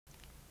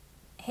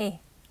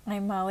Hey,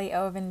 I'm Molly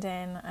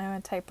Ovenden. I'm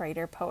a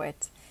typewriter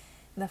poet.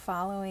 The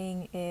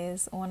following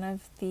is one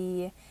of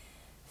the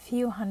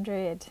few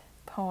hundred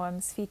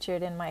poems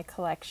featured in my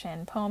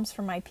collection, Poems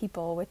for My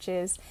People, which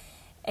is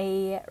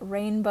a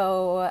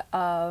rainbow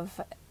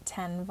of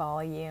 10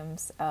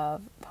 volumes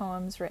of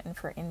poems written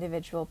for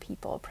individual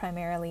people,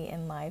 primarily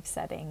in live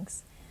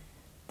settings.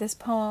 This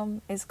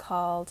poem is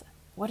called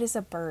What is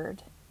a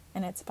Bird?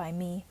 And it's by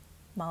me,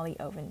 Molly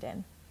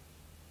Ovenden.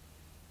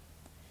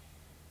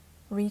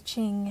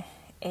 Reaching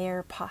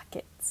air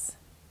pockets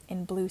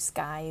in blue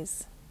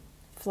skies,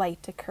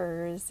 flight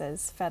occurs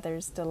as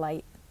feathers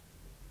delight,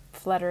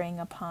 fluttering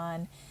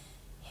upon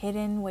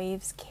hidden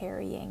waves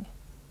carrying.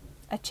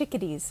 A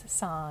chickadee's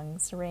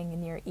songs ring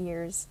in your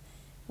ears,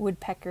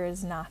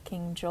 woodpeckers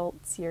knocking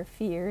jolts your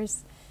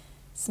fears,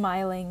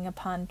 smiling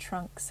upon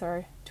trunks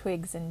or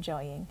twigs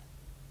enjoying.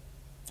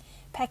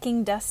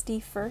 Pecking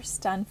dusty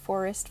first on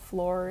forest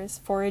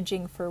floors,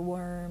 foraging for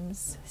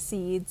worms,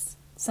 seeds,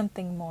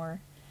 something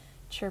more,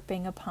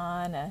 chirping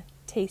upon a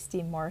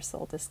tasty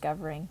morsel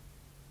discovering.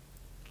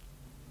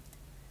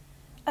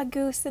 A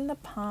goose in the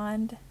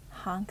pond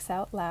honks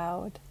out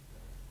loud.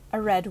 A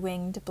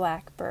red-winged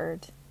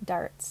blackbird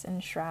darts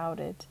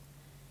enshrouded,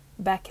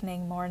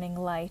 beckoning morning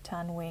light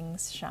on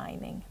wings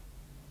shining.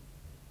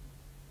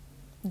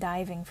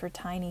 Diving for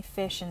tiny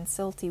fish in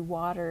silty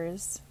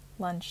waters,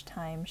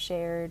 lunchtime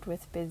shared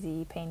with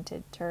busy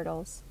painted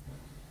turtles.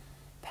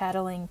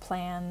 Paddling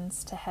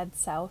plans to head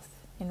south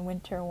in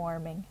winter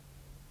warming.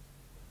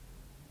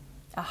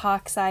 A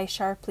hawk's eye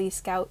sharply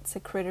scouts a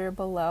critter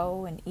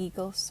below, an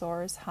eagle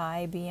soars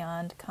high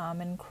beyond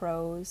common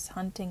crows,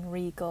 hunting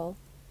regal,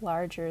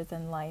 larger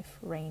than life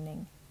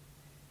reigning.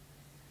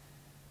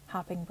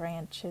 Hopping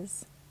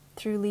branches,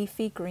 through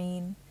leafy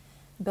green,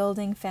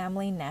 building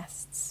family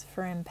nests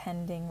for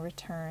impending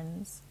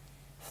returns,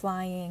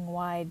 flying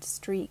wide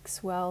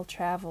streaks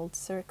well-traveled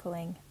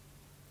circling.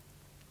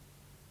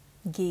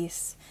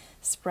 Geese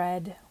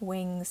spread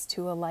wings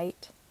to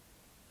alight.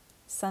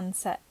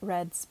 Sunset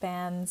red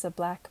spans a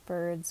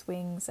blackbird's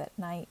wings at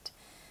night.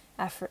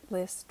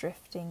 Effortless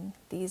drifting,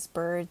 these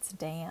birds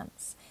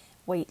dance,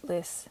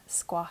 weightless,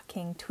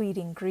 squawking,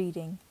 tweeting,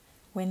 greeting,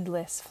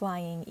 windless,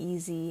 flying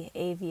easy,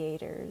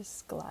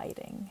 aviators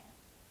gliding.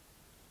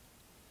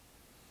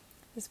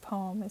 This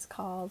poem is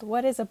called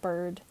What is a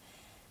Bird?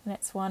 And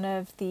it's one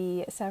of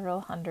the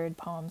several hundred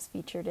poems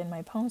featured in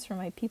my Poems for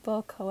My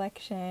People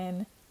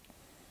collection.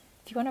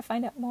 If you want to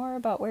find out more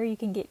about where you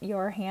can get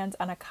your hands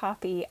on a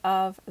copy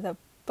of the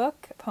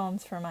book,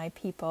 Poems for My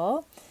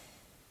People,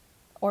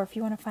 or if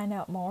you want to find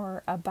out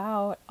more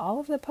about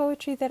all of the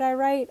poetry that I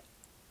write,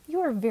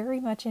 you are very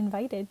much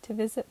invited to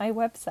visit my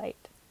website,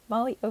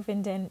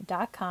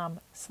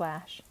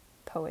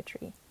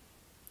 mollyovenden.com/poetry.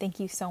 Thank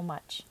you so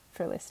much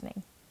for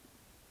listening.